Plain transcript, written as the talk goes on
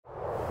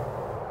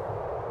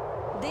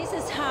This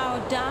is how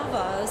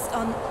Davos,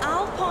 an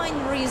alpine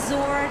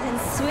resort in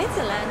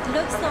Switzerland,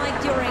 looks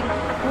like during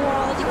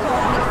World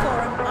Economic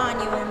Forum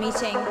annual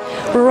meeting.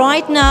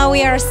 Right now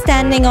we are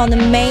standing on the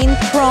main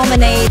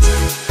promenade.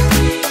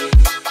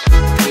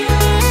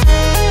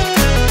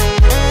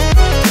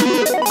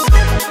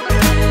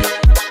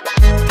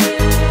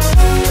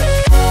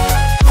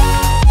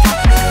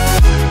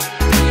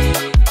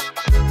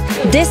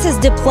 This is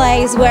the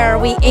place where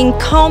we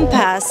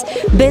encompass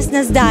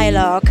business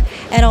dialogue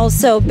and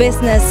also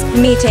business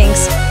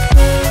meetings.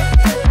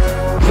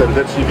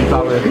 Serdecznie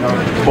witamy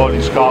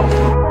Polish Cup.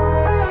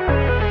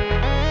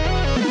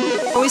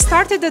 We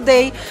started the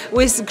day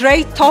with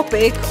great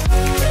topic.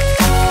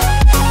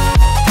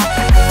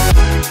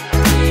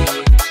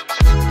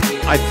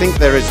 I think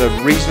there is a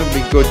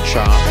reasonably good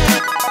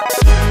chart.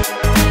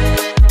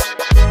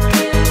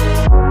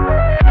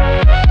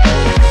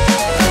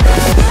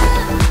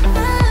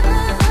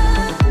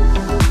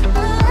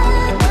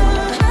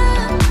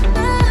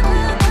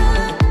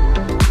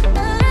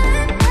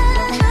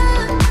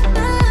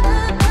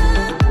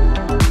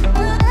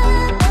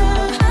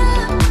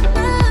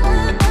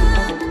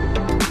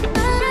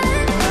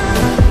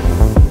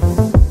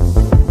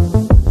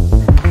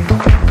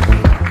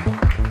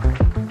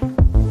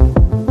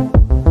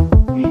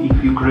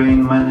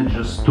 Ukraine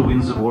manages to win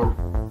the war.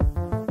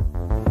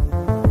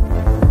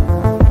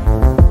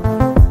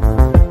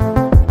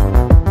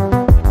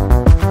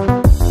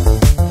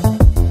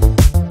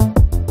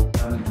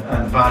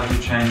 And value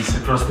chains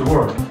across the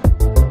world.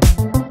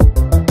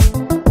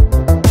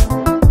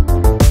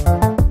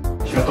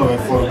 Światowe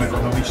forum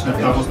ekonomiczne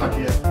w Davos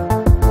takie jest.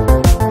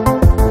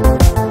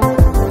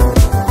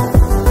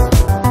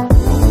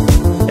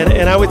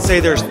 And I would say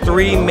there's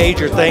three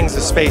major things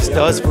the space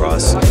does for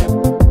us.